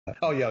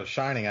Oh yeah,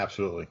 Shining,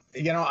 absolutely.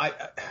 You know,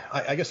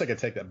 I guess I could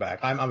take that back.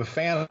 I'm a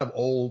fan of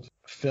old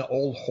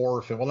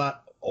horror film. Well,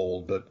 not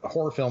old, but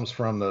horror films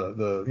from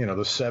the you know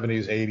the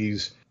 70s,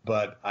 80s.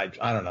 But I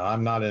don't know.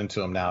 I'm not into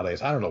them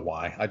nowadays. I don't know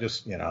why. I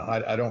just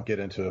I don't get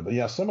into it. But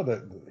yeah,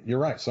 you're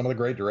right. Some of the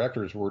great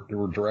directors were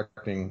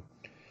directing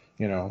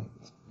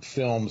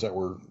films that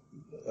were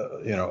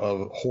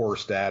of horror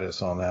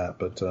status on that.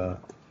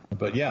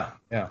 But yeah.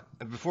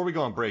 Before we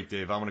go on break,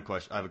 Dave, I have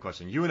a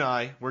question. You and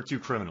I, we're two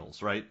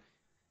criminals, right?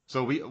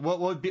 So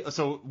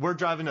we're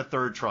driving a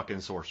third truck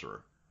in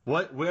Sorcerer.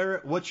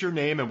 What's your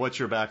name and what's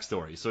your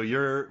backstory? So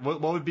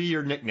what would be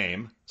your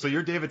nickname? So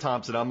you're David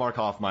Thompson. I'm Mark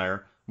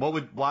Hoffmeyer.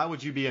 Why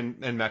would you be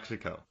in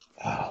Mexico?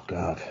 Oh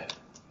God.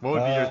 What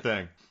would be your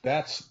thing?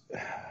 That's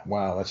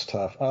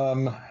tough.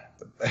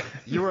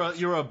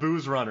 You're a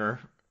booze runner,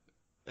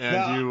 and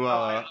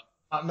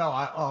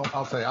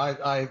I'll say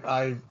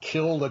I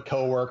killed a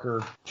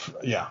coworker.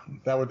 Yeah,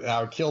 I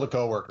would kill a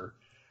coworker.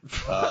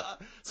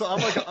 So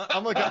I'm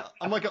like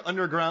an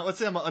underground. Let's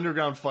say I'm an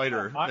underground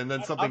fighter, and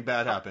then something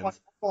bad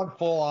happens. I'm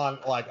full on,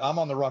 like I'm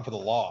on the run for the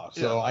law.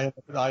 So yeah.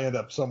 I end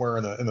up somewhere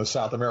in the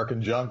South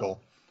American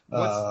jungle.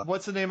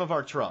 What's the name of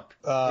our truck?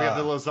 We have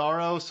the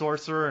Lazaro,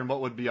 Sorcerer, and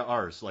what would be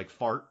ours? Like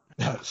Fart?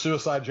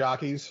 Suicide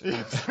Jockeys.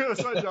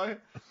 Suicide Jockey.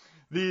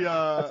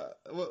 The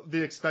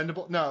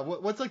Expendable. No,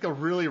 what's like a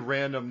really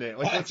random name?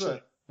 Like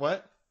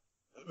what?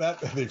 The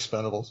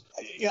Expendables.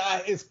 Yeah,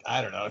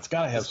 I don't know. It's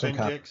got to have some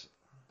kind kicks.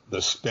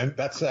 The spin.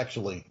 That's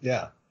actually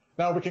No,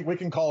 we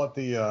can call it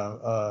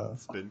the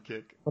spin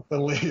kick. The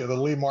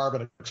Lee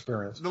Marvin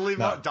experience.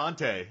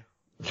 Dante.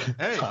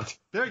 Hey, Dante.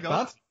 There you go.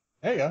 Dante.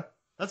 There you go.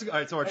 All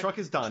right. So our truck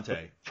is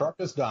Dante. Truck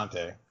is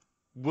Dante.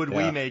 Would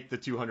we make the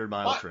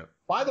 200-mile trip?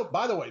 By the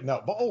way,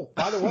 no.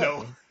 By the way,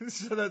 no. You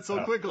said that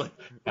so quickly.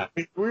 Yeah,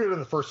 we were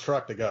the first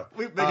truck to go.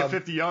 We make it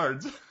 50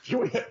 yards.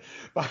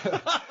 By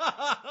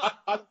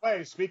the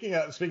way, speaking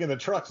of the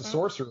trucks, the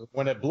Sorcerer,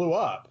 when it blew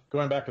up,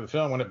 going back to the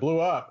film, when it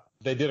blew up,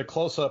 they did a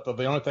close-up of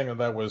the only thing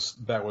that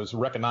was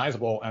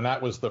recognizable, and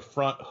that was the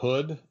front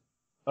hood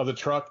of the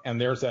truck,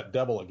 and there's that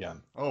devil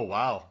again. Oh,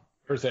 wow.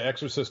 There's the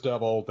Exorcist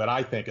devil that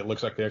I think it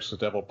looks like the Exorcist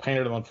devil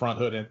painted on the front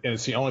hood, and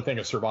it's the only thing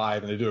that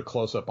survived, and they do a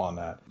close-up on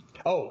that.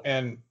 Oh,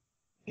 and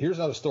here's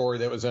another story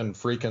that was in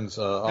Friedkin's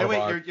Hey,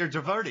 wait, you're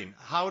diverting.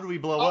 How do we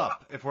blow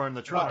up if we're in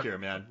the truck here,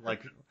 man?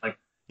 Like,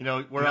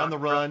 we're on the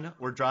run,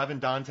 we're driving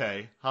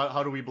Dante.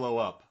 How do we blow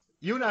up?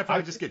 You and I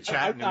probably just get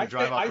chatting and we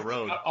drive off the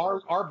road.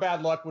 Our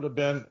bad luck would have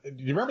been.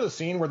 Do you remember the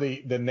scene where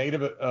the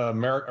Native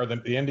American or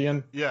the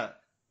Indian? Yeah.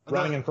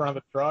 Running in front of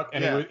the truck,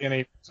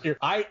 and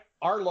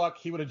our luck,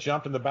 he would have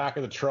jumped in the back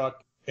of the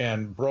truck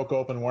and broke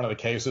open one of the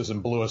cases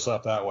and blew us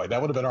up that way. That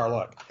would have been our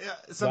luck. Yeah,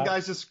 some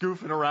guy's just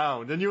goofing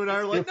around, and you and I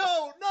are like,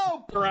 no.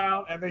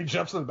 Around, and then he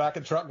jumps in the back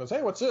of the truck and goes,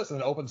 hey, what's this?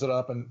 And opens it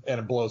up and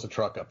it blows the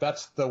truck up.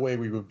 That's the way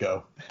we would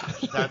go.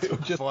 That's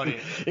funny.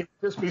 It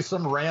would just be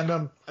some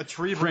random. A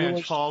tree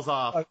branch falls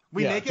off.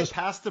 We make it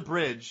past the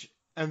bridge,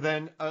 and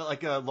then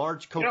like a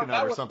large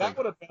coconut or something.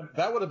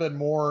 That would have been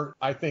more,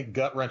 I think,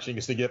 gut wrenching,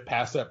 is to get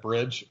past that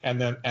bridge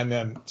and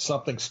then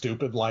something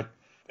stupid like,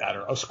 I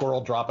don't know, a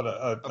squirrel dropping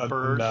a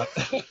bird. Nut.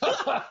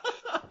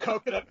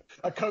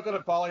 a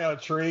coconut falling out of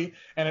a tree,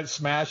 and it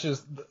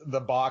smashes the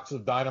box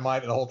of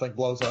dynamite, and the whole thing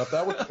blows up.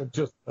 That would have been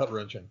just gut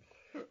wrenching.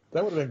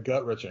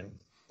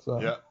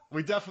 So yeah,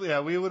 we definitely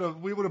we would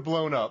have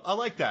blown up. I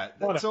like that.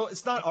 So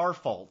it's not our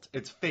fault.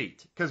 It's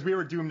fate, because we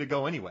were doomed to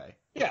go anyway.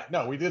 Yeah,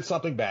 no, we did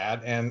something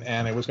bad,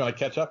 and it was going to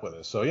catch up with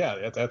us. So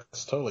yeah,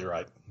 that's totally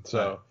right.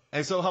 So. Right.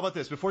 And so how about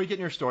this? Before you get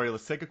in your story,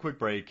 let's take a quick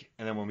break,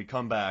 and then when we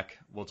come back,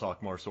 we'll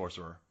talk more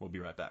Sorcerer. We'll be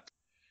right back.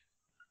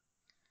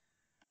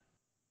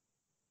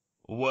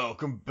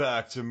 Welcome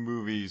back to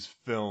Movies,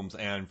 Films,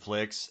 and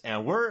Flicks.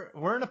 And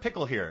we're in a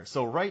pickle here.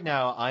 So right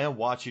now, I am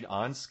watching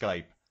on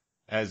Skype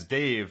as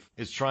Dave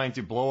is trying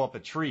to blow up a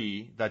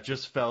tree that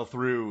just fell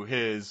through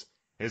his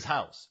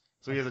house.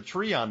 So he has a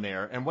tree on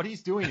there, and what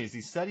he's doing is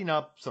he's setting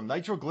up some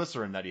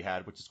nitroglycerin that he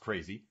had, which is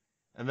crazy.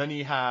 And then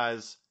he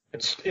has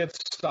it's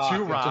stock.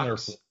 2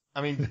 rocks.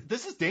 I mean,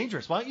 this is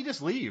dangerous. Why don't you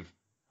just leave?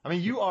 I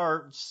mean, you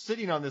are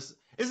sitting on this.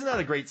 Isn't that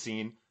a great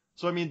scene?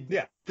 So, I mean,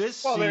 this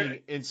scene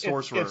in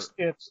Sorcerer.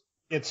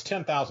 It's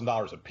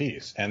 $10,000 a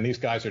piece, and these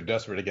guys are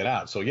desperate to get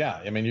out. So, yeah,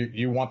 I mean,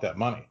 you want that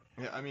money.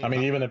 Yeah, I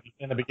mean, even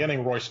in the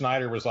beginning, Roy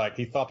Snyder was like,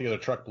 he thought the other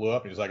truck blew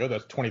up, and he's like, oh,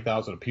 that's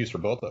 $20,000 a piece for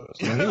both of us.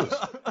 I mean,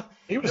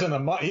 he was in the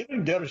money. He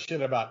didn't give a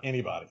shit about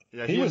anybody.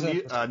 Yeah, he was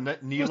in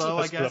Nilo,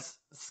 I guess.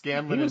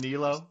 Scanlon and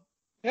Nilo.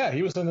 Yeah,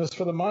 he was in this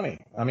for the money.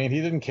 I mean, he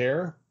didn't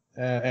care.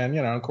 And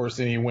of course,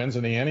 then he wins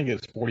in the end. He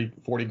gets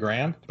 40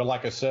 grand. But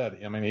like I said,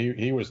 I mean,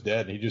 he was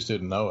dead. He just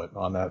didn't know it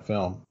on that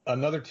film.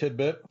 Another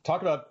tidbit,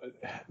 talk about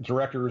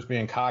directors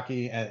being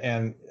cocky.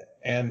 And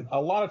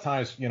a lot of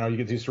times, you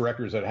get these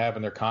directors that have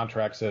in their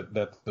contracts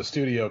that the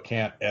studio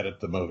can't edit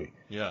the movie.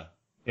 Yeah.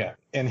 Yeah.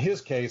 In his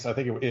case, I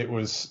think it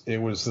was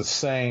the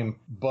same.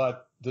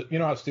 But you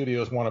know how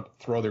studios want to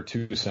throw their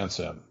 2 cents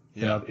in.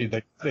 Yeah.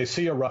 They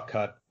see a rough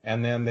cut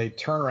and then they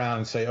turn around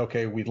and say,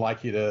 okay, we'd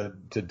like you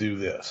to do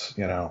this,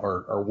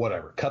 or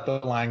whatever. Cut the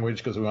language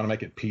because we want to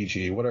make it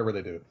PG, whatever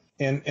they do.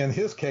 In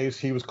his case,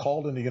 he was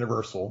called into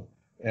Universal,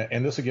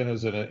 and this again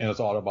is in his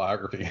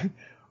autobiography.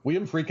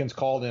 William Friedkin's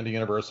called into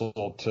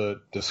Universal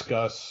to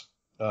discuss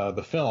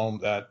the film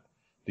that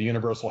the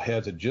Universal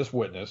heads had just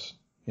witnessed,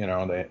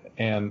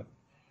 and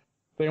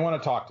they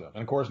want to talk to him.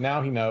 And of course,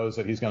 now he knows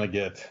that he's going to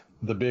get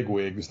the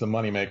bigwigs, the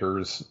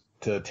moneymakers,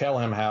 to tell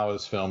him how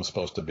his film's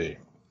supposed to be.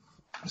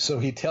 So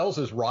he tells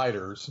his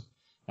writers,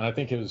 and I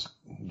think his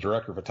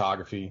director of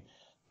photography,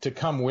 to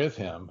come with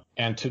him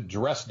and to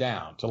dress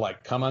down, to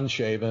like come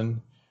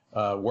unshaven,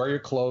 wear your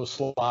clothes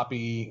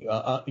sloppy,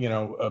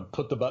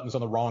 put the buttons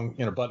on the wrong,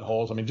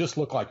 buttonholes. I mean, just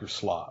look like you're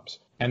slobs.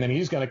 And then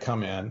he's going to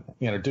come in,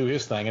 do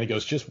his thing. And he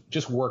goes,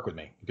 just work with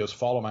me. He goes,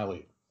 follow my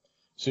lead.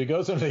 So he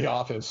goes into the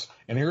office,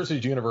 and here's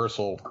his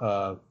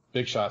Universal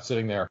big shot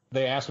sitting there.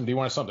 They ask him, do you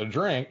want something to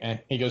drink? And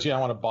he goes, yeah, I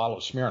want a bottle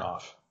of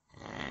Smirnoff.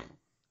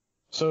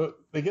 So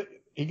he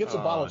gets a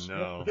bottle of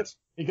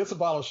he gets a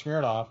bottle of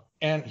Smirnoff,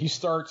 and he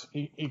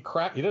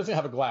doesn't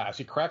have a glass.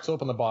 He cracks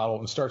open the bottle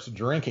and starts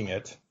drinking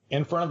it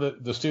in front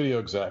of the studio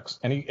execs.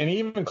 And he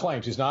even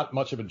claims he's not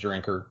much of a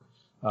drinker.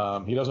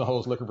 He doesn't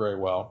hold his liquor very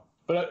well.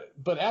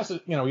 But as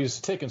he's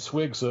taking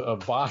swigs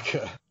of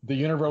vodka, the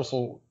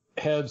Universal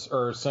heads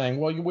are saying,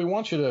 well, we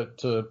want you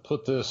to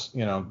put this,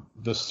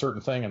 this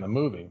certain thing in the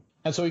movie.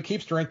 And so he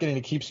keeps drinking and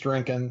he keeps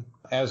drinking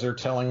as they're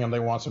telling him they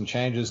want some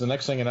changes. The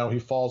next thing you know, he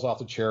falls off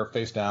the chair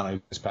face down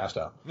and he's passed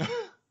out.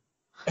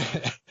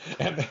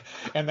 and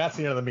that's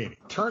the end of the meeting.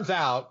 Turns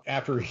out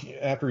after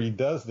he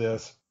does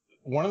this,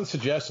 one of the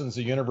suggestions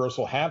the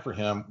Universal had for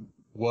him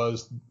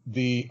was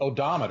the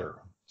odometer.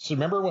 So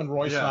remember when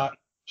Roy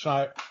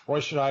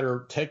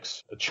Schneider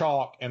takes a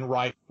chalk and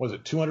writes, was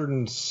it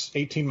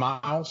 218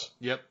 miles?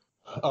 Yep.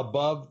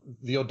 Above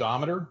the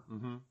odometer?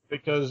 Mm-hmm.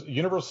 Because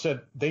Universal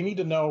said they need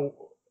to know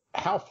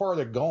how far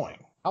they're going.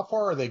 How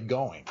far are they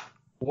going?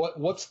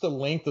 What's the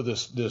length of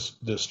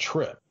this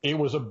trip? It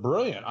was a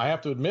brilliant. I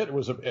have to admit,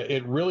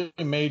 it really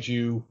made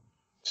you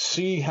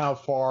see how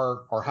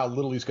far or how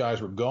little these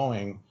guys were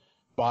going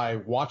by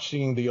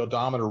watching the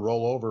odometer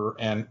roll over,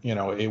 and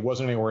it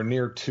wasn't anywhere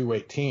near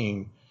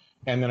 218.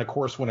 And then of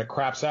course when it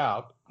craps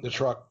out, the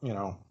truck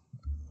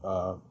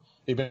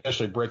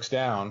eventually breaks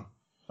down.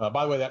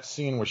 By the way, that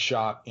scene was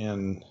shot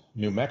in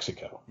New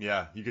Mexico.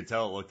 Yeah, you could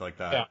tell it looked like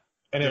that. Yeah.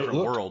 And it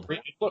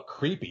looked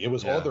creepy. It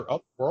was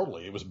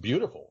otherworldly. It was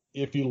beautiful.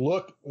 If you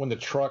look when the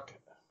truck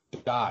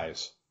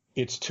dies,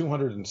 it's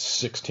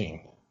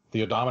 216.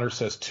 The odometer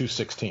says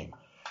 216,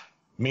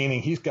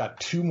 meaning he's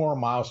got 2 more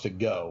miles to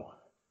go.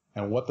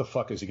 And what the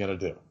fuck is he going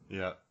to do?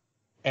 Yeah.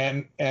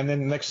 And then the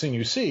next thing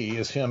you see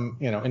is him,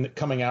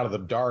 coming out of the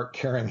dark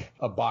carrying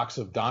a box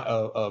of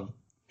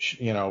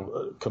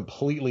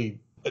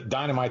completely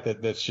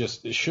dynamite that's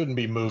just, it shouldn't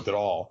be moved at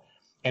all.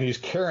 And he's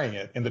carrying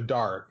it in the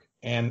dark.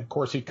 And of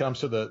course he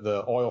comes to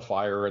the oil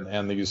fire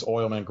and these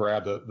oilmen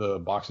grab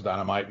the box of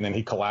dynamite, and then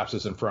he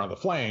collapses in front of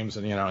the flames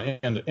and,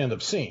 end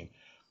of scene.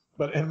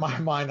 But in my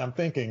mind, I'm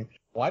thinking,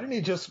 why didn't he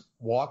just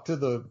walk to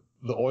the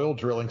oil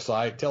drilling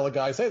site, tell the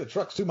guys, hey, the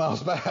truck's 2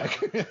 miles back.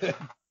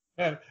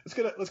 And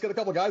let's get a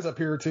couple of guys up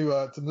here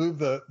to move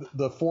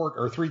the 4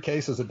 or 3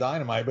 cases of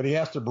dynamite, but he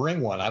has to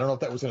bring one. I don't know if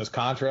that was in his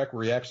contract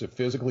where he actually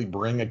physically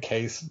bring a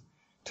case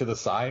to the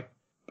site.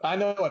 I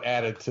know it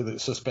added to the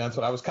suspense,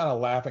 but I was kind of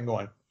laughing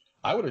going,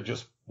 I would have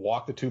just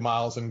walked the 2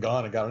 miles and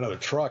gone and got another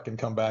truck and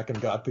come back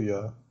and got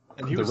the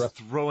and he was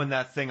throwing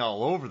that thing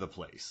all over the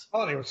place.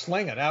 Oh, and he was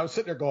slinging. I was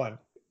sitting there going,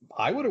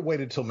 I would have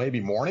waited till maybe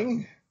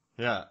morning.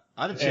 Yeah.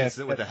 I had a chance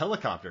with the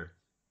helicopter.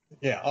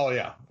 Yeah. Oh,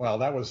 yeah. Well,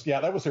 that was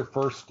their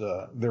first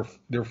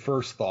their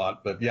first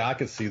thought. But yeah, I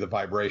could see the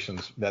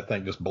vibrations, that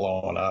thing just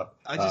blowing up.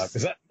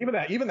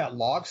 Even that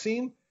log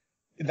scene,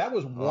 that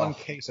was one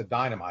case of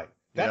dynamite.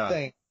 That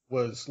thing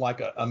was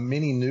like a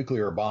mini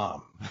nuclear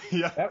bomb.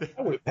 Yeah.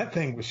 That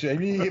thing was, he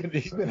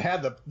even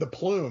had the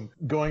plume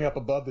going up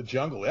above the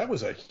jungle. That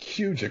was a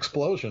huge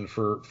explosion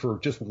for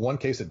just one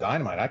case of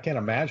dynamite. I can't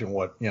imagine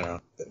what,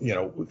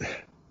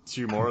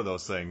 2 more of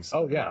those things.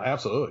 Oh yeah,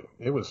 absolutely.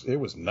 It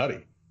was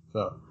nutty.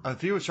 So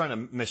if he was trying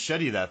to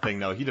machete that thing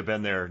though, he'd have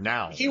been there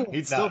now.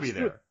 He'd still be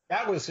there.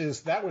 That was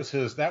his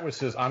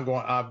I'm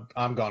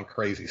gone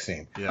crazy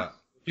scene. Yeah.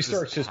 He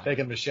starts just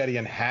taking machete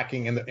and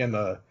hacking in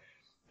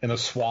the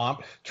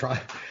swamp.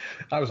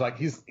 I was like,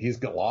 he's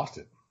lost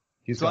it.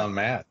 He's gone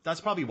mad. That's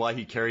probably why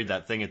he carried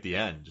that thing at the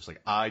end. Just like,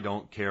 I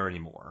don't care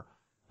anymore.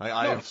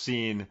 I have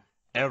seen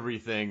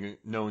everything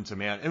known to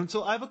man. And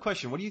so I have a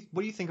question. What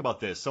do you think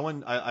about this?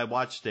 I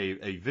watched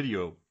a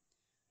video,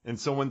 and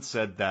someone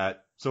said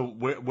that, so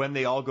when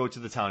they all go to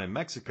the town in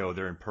Mexico,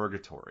 they're in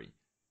purgatory,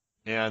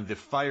 and the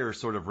fire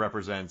sort of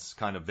represents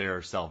kind of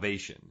their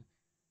salvation.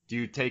 Do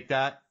you take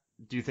that?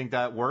 Do you think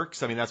that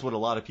works? I mean, that's what a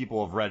lot of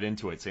people have read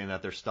into it, saying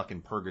that they're stuck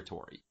in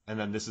purgatory, and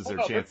then this is their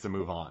chance to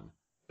move on.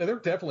 They're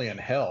definitely in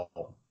hell,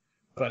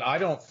 but I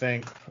don't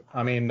think.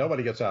 I mean,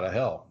 nobody gets out of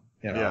hell.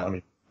 Yeah. I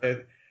mean,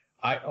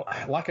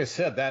 like I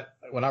said, that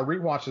when I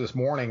rewatched it this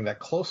morning, that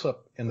close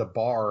up in the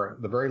bar,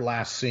 the very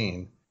last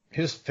scene,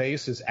 his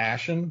face is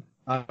ashen.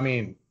 I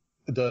mean,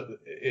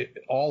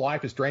 all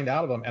life is drained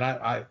out of him. And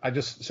I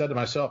just said to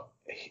myself,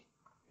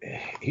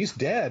 he's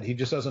dead. He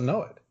just doesn't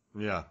know it.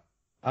 Yeah.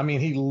 I mean,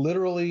 he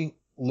literally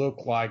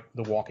looked like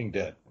The Walking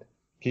Dead.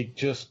 He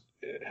just,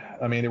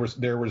 I mean,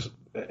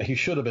 he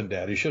should have been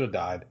dead. He should have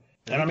died.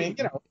 And I mean,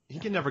 he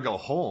can never go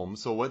home.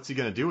 So what's he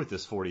going to do with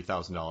this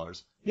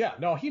 $40,000? Yeah,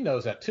 no, he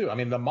knows that too. I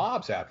mean, the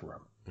mob's after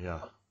him. Yeah.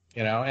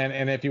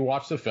 And if you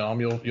watch the film,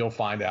 you'll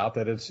find out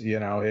that it's,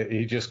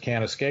 he just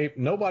can't escape.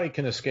 Nobody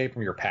can escape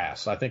from your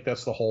past. I think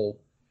that's the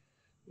whole,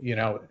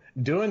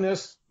 doing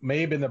this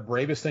may have been the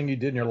bravest thing you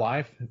did in your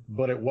life,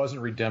 but it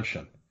wasn't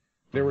redemption.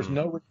 There was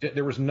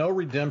no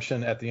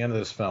redemption at the end of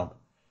this film.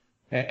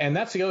 And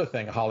that's the other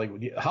thing,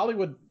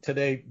 Hollywood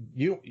today,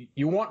 you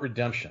want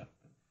redemption.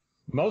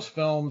 Most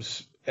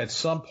films, at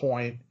some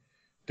point,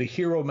 the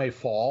hero may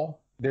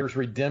fall. There's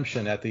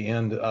redemption at the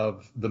end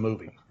of the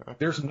movie.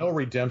 There's no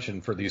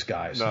redemption for these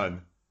guys.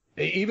 None.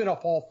 Even if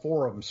all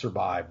four of them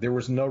survived, there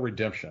was no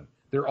redemption.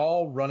 They're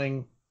all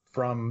running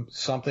from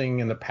something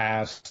in the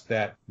past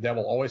that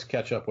will always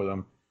catch up with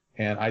them.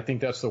 And I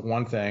think that's the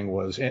one thing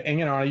was,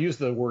 and I use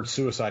the word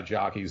suicide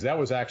jockeys. That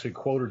was actually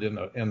quoted in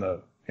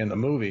the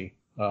movie,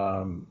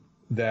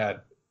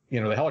 that,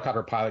 the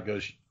helicopter pilot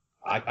goes,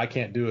 I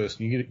can't do this.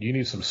 You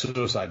need some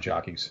suicide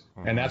jockeys.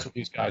 Mm-hmm. And that's what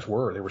these guys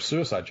were. They were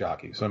suicide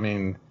jockeys. I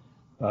mean,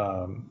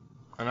 and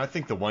I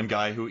think the one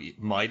guy who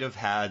might have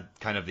had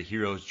kind of the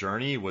hero's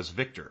journey was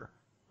Victor,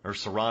 or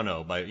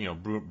Serrano by,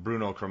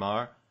 Bruno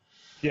Cremar.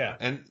 Yeah.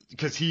 And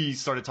because he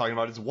started talking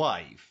about his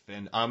wife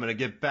and I'm going to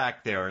get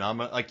back there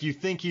and you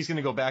think he's going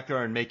to go back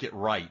there and make it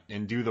right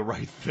and do the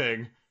right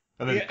thing.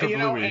 And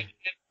then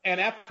and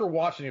after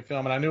watching the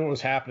film and I knew what was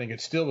happening,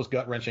 it still was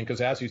gut wrenching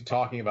because as he's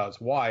talking about his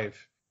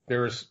wife,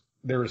 they're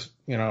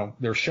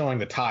showing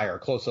the tire,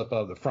 close up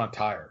of the front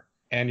tire.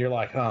 And you're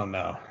like, oh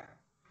no.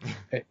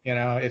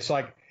 It's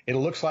like, it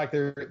looks like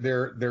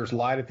there's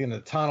light at the end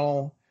of the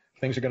tunnel.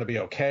 Things are going to be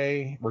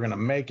okay. We're going to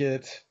make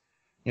it.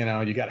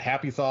 You got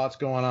happy thoughts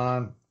going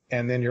on.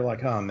 And then you're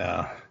like, oh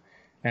no.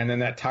 And then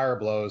that tire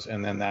blows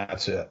and then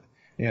that's it.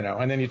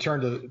 And then you turn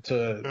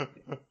to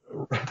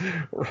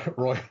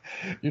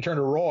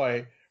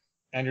Roy,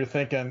 and you're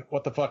thinking,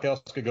 what the fuck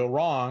else could go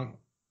wrong?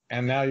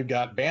 And now you've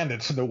got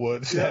bandits in the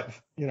woods that,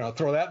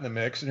 throw that in the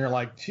mix and you're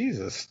like,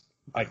 Jesus.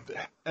 Like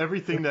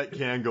everything that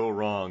can go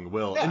wrong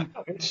will. Yeah,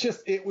 it's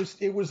just, it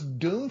was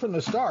doomed from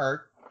the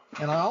start.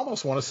 And I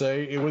almost want to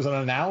say it was an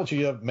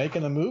analogy of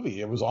making a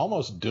movie. It was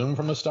almost doomed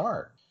from the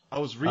start. I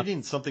was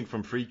reading something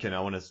from Friedkin.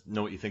 I want to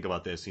know what you think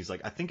about this. He's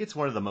like, I think it's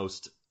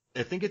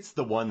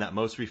the one that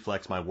most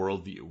reflects my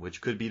worldview, which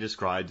could be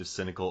described as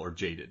cynical or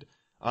jaded.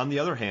 On the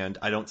other hand,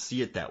 I don't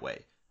see it that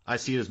way. I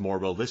see it as more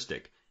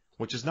realistic,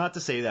 which is not to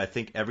say that I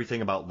think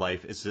everything about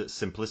life is as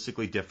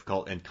simplistically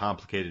difficult and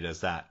complicated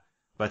as that.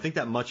 But I think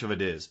that much of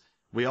it is.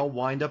 We all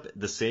wind up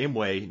the same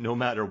way no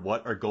matter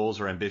what our goals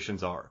or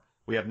ambitions are.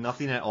 We have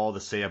nothing at all to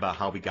say about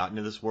how we got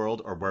into this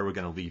world or where we're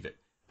going to leave it.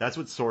 That's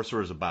what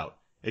Sorcerer is about.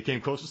 It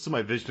came closest to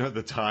my vision at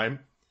the time,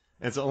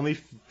 and it's the only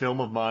film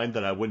of mine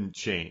that I wouldn't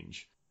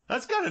change.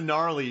 That's kind of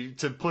gnarly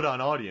to put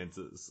on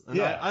audiences. And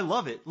yeah. I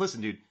love it.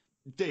 Listen, dude,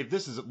 Dave,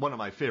 this is one of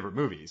my favorite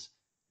movies.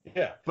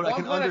 Yeah. But I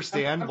can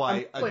understand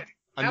why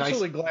I'm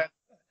absolutely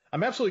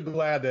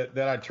glad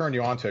that I turned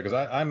you on to it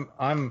because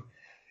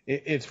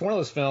it's one of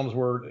those films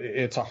where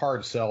it's a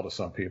hard sell to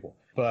some people.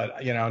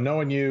 But,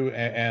 knowing you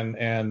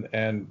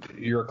and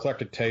your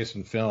eclectic taste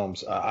in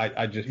films,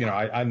 I just,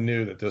 I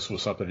knew that this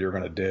was something you were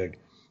going to dig.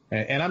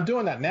 And I'm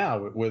doing that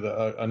now with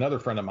another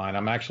friend of mine.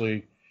 I'm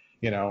actually,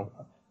 I'm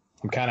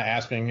kind of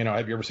asking,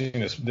 have you ever seen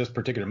this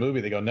particular movie?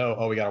 They go, no.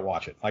 Oh, we got to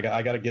watch it. I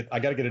got to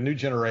get a new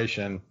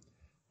generation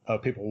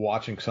of people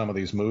watching some of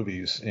these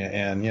movies.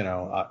 And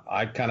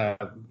I kind of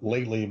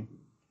lately,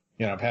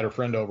 I've had a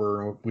friend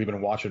over and we've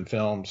been watching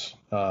films,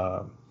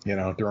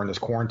 during this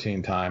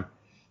quarantine time.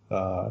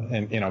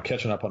 And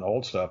catching up on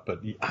old stuff.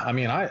 But I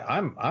mean,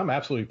 I'm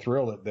absolutely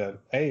thrilled that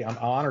I'm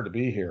honored to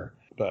be here.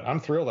 But I'm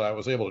thrilled that I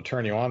was able to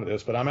turn you on to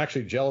this. But I'm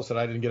actually jealous that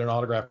I didn't get an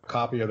autographed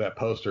copy of that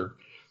poster.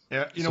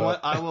 Yeah, you know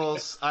what?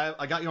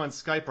 I got you on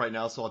Skype right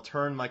now, so I'll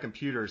turn my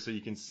computer so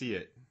you can see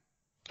it.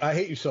 I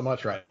hate you so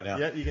much right now.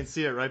 Yeah, you can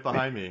see it right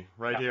behind me,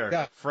 right here.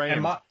 Yeah.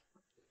 Framed. And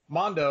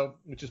Mondo,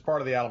 which is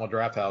part of the Alamo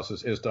Draft House,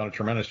 has done a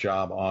tremendous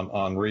job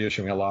on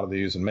reissuing a lot of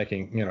these and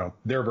making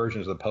their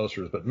versions of the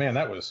posters. But man,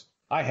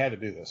 I had to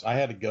do this. I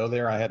had to go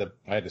there. I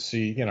had to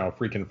see,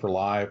 Friedkin for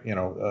live.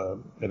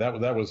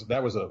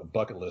 That was a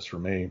bucket list for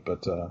me.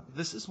 But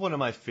this is one of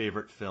my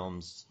favorite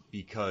films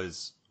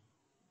because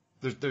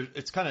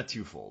it's kind of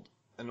twofold.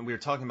 And we were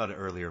talking about it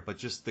earlier, but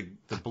just the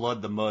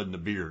blood, the mud, and the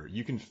beer.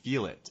 You can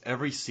feel it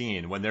every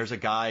scene when there's a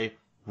guy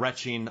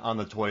retching on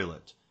the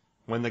toilet,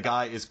 when the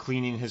guy is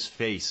cleaning his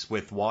face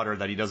with water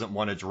that he doesn't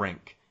want to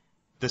drink,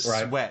 the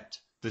sweat,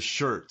 the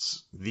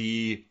shirts,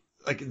 the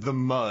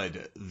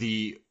mud,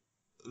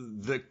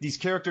 these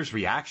characters'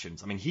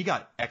 reactions. I mean, he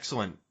got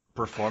excellent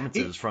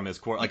performances from his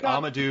core, like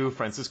Amadou,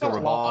 Francisco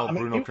Rabal,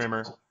 Bruno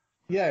Kremer.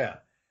 Yeah.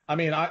 I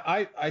mean,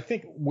 I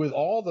think with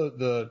all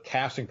the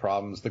casting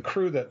problems, the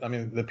crew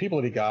the people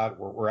that he got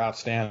were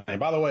outstanding.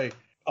 By the way,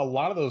 a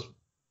lot of those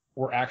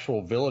were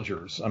actual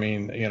villagers. I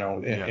mean,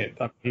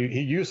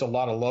 he used a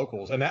lot of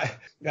locals, and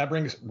that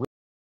brings